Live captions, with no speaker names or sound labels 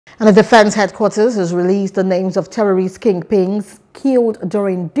And the defense headquarters has released the names of terrorist kingpins killed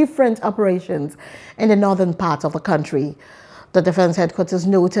during different operations in the northern part of the country. The defense headquarters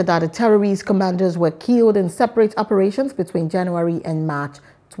noted that the terrorist commanders were killed in separate operations between January and March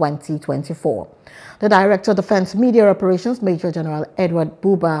 2024. The Director of Defense Media Operations, Major General Edward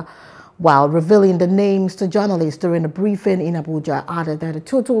Buba, while revealing the names to journalists during a briefing in Abuja, added that a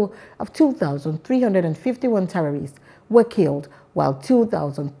total of 2,351 terrorists were killed, while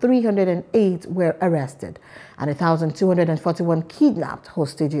 2,308 were arrested, and 1,241 kidnapped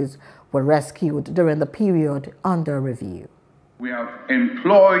hostages were rescued during the period under review. We have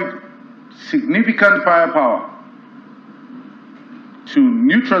employed significant firepower to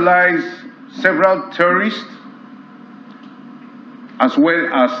neutralize several terrorists as well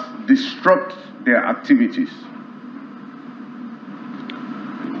as disrupt their activities.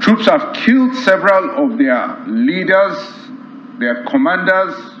 Troops have killed several of their leaders, their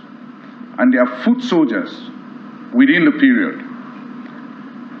commanders, and their foot soldiers within the period.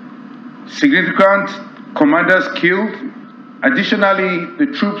 Significant commanders killed. Additionally, the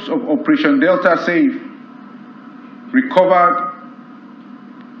troops of Operation Delta Safe recovered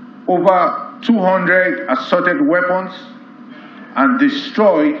over 200 assorted weapons and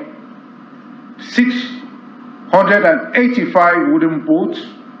destroyed 685 wooden boats,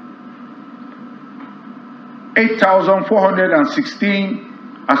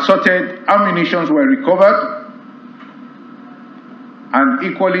 8,416 assorted ammunition were recovered, and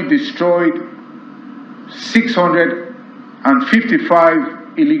equally destroyed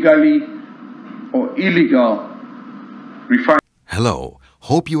 655 illegally or illegal refineries. Hello,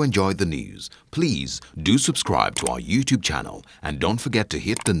 hope you enjoyed the news. Please do subscribe to our YouTube channel and don't forget to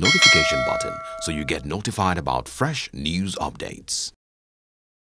hit the notification button so you get notified about fresh news updates.